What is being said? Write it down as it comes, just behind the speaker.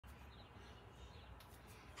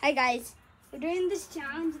Hi guys, we're doing this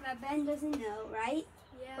challenge that Ben doesn't know, right?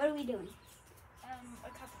 Yeah. What are we doing? A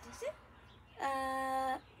competition?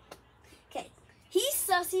 Okay. He's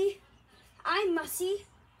sussy. I'm mussy.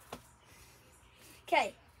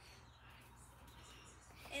 Okay.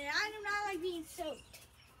 And I do not like being soaked.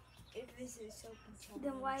 If this is soap and challenge.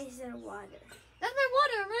 Then why is there water? That's my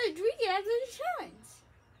water. I'm going to drink it after the challenge.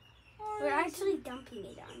 We're actually dumping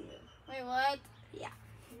it on you. Wait, what? Yeah.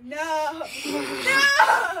 No. No.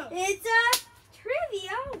 It's a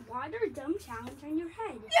trivia water dump challenge on your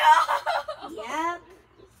head. No. Yep.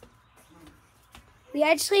 We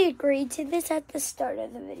actually agreed to this at the start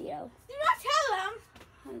of the video. Do not tell them.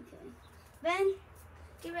 Okay. Ben,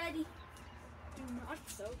 get ready. Do not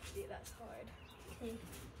soak me. That's hard. Okay.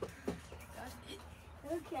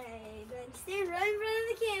 Okay, Ben, stand right in front of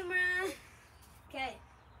the camera. Okay.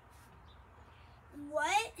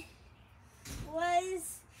 What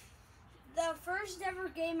was the first ever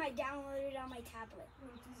game I downloaded on my tablet? Oh,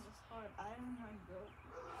 this is hard. I don't know how to go.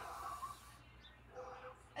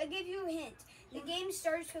 I'll give you a hint. The game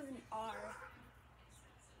starts with an R.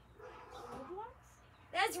 Roblox?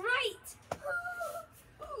 That's right.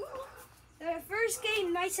 The first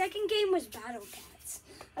game, my second game was Battle Cats.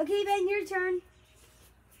 Okay, Ben, your turn.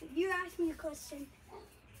 You ask me a question.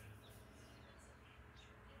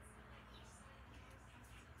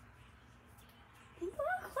 Think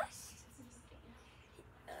about a question.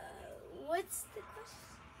 What's the question?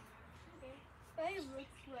 I have a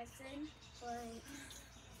question.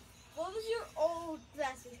 What was your old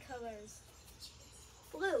glasses colors?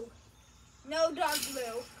 Blue. No, dark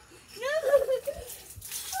blue. No.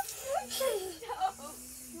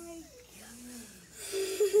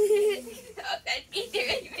 That means you're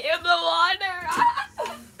in the water.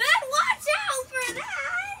 Ben, watch out for that.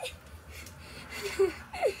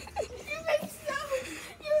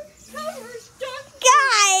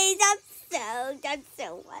 Guys, I'm so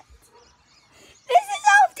wet. This is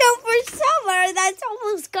October summer. That's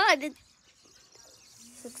almost gone. It's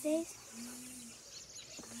 6 days.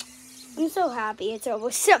 I'm so happy it's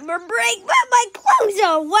almost summer break, but my clothes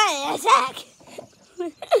are wet as heck.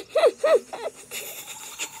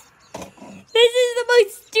 This is the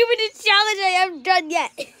most stupidest challenge I have done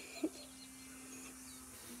yet.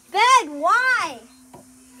 Ben, why?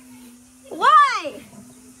 Why?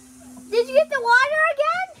 Did you get the water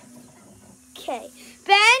again? Okay.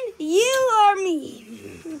 Ben, you or me?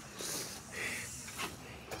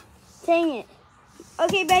 Dang it.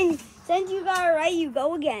 Okay, Ben, since you got it right, you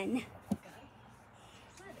go again.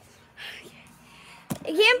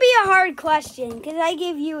 It can't be a hard question, because I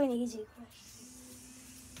gave you an easy question.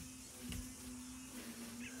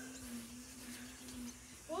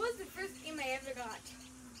 What was the first game I ever got?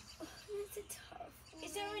 Oh, that's a tough one. It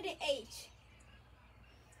started with an H.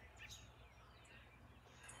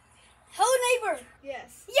 Hello, neighbor.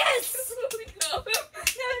 Yes. Yes! No. Now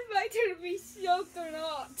it's my turn to be soaked or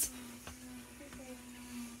not.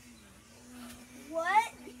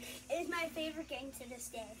 What is my favorite game to this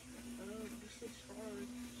day? Oh, this is hard.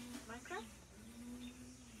 Minecraft?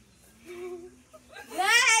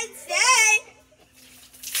 That's it!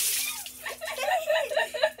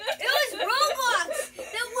 It was Roblox!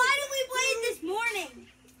 Then why did we play it this morning?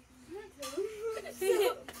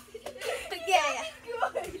 Yeah.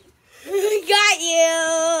 Got you!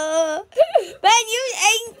 Ben, you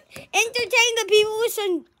entertain the people with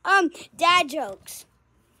some dad jokes.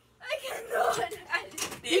 I cannot.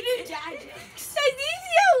 You do dad jokes. Does he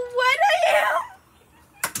see how wet I am?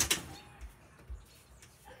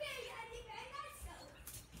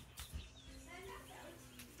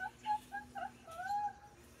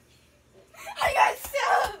 I got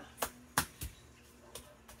soaked.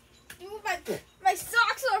 Dude, my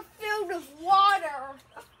socks are filled with water.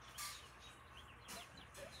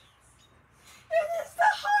 This is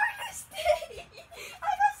the hardest thing. I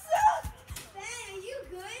got soaked. Ben, are you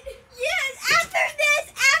good? Yes, after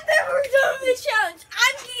we're done with the challenge,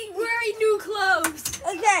 I'm getting wearing new clothes.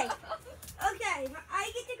 Okay. Okay,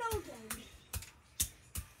 I get to go again.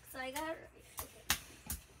 So I got it right. Okay.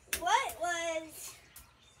 What was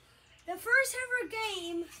the first ever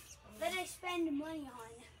game that I spend money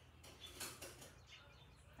on?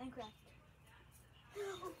 Minecraft.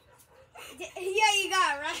 Yeah, you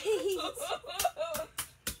got it right.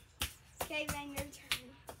 Okay, Ben, your turn.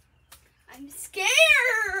 I'm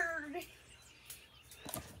scared.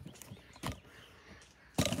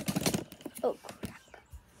 Oh, crap.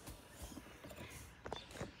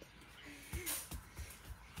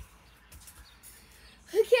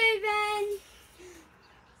 Okay, Ben.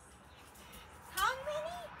 How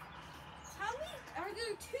many are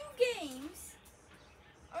there two games?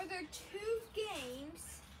 Are there two games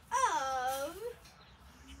of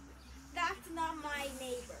That's Not My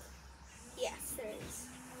Neighbor. Yes, there is.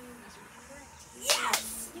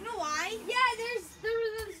 Yes! You know why? Yeah,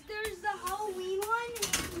 there's the Halloween one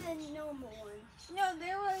and the normal one. No,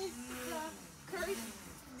 there was the curse.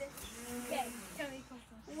 Okay, tell me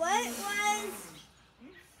questions. What was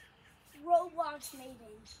Roblox made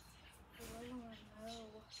in? I don't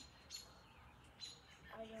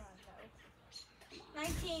know.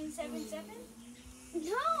 1977?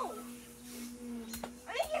 No! I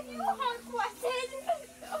think if you a hard question.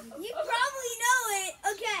 You probably know it.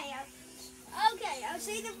 Okay, I'll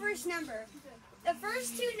say the first number. The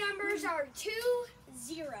first two numbers are 2,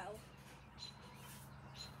 0.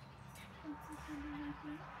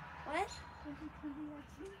 What?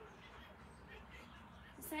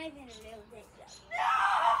 It's not even a real date though.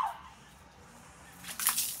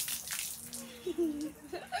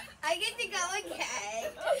 I get to go again.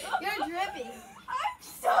 You're dripping. I'm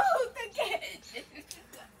so again.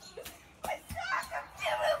 My socks are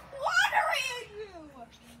feeling watery on you.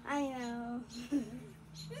 I know.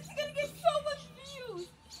 This is gonna get so much views,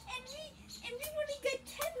 and we want to get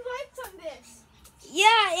 10 likes on this.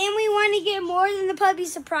 Yeah, and we want to get more than the puppy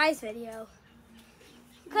surprise video.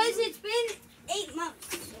 Because it's been 8 months.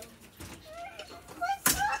 So. My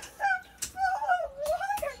socks are full of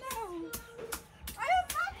water now. I am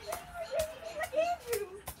not anything like Andrew.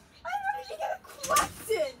 I wanted to get a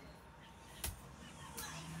question.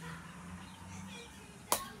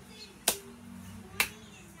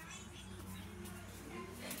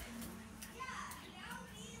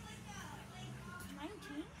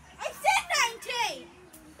 I said 19.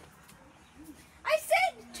 I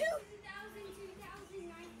said 2.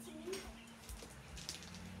 2019.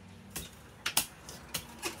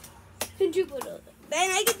 Then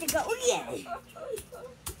I get to go again.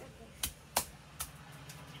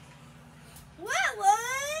 What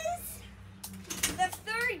was the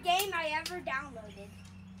third game I ever downloaded?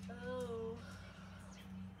 Oh.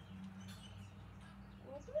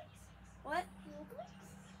 Roblox? What? Roblox?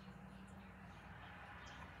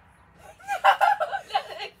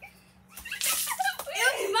 It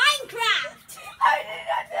was Minecraft. I did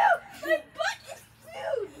not know. My butt is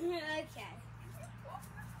nude. Okay.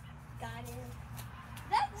 Got it.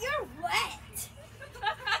 You're wet.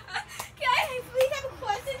 Can I please have a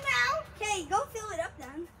question now? Okay, go fill it up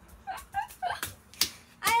then.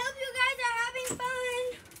 I hope you guys are having fun.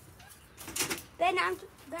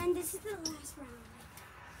 Then this is the last round.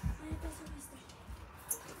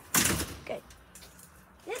 Good.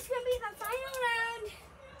 This is gonna be the final round.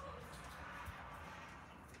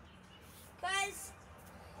 Guys,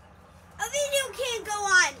 a video can't go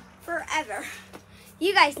on forever.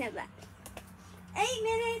 You guys know that. 8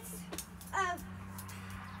 minutes of.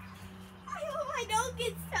 I hope I don't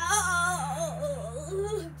get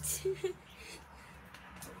soaked.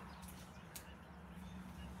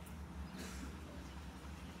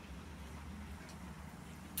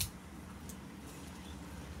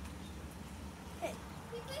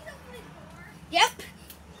 Yep.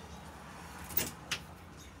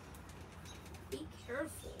 Be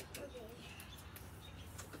careful. Okay.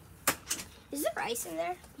 Is there rice in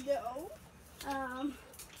there? No.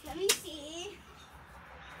 Let me see.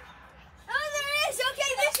 Oh, there is.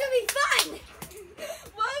 Okay, this should be fun.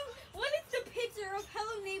 What is the picture of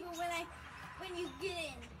Hello Neighbor when you get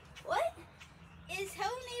in? What? Is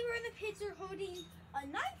Hello Neighbor in the picture holding a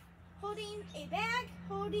knife, holding a bag,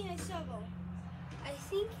 holding a shovel? I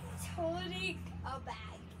think it's holding a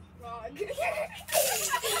bag. Wrong.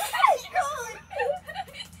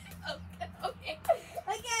 Okay.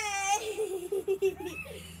 Okay.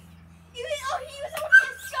 He was holding a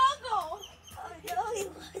shovel. Oh, no, he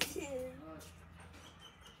wasn't.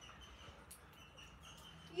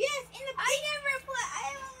 Yes, in the I only played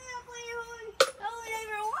Hello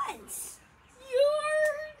Neighbor once.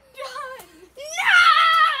 You're done. No!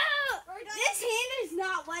 We're done. This hand is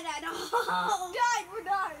not wet at all. Done. We're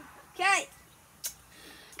done. Okay.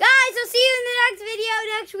 Guys, I'll see you in the next video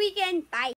next weekend. Bye.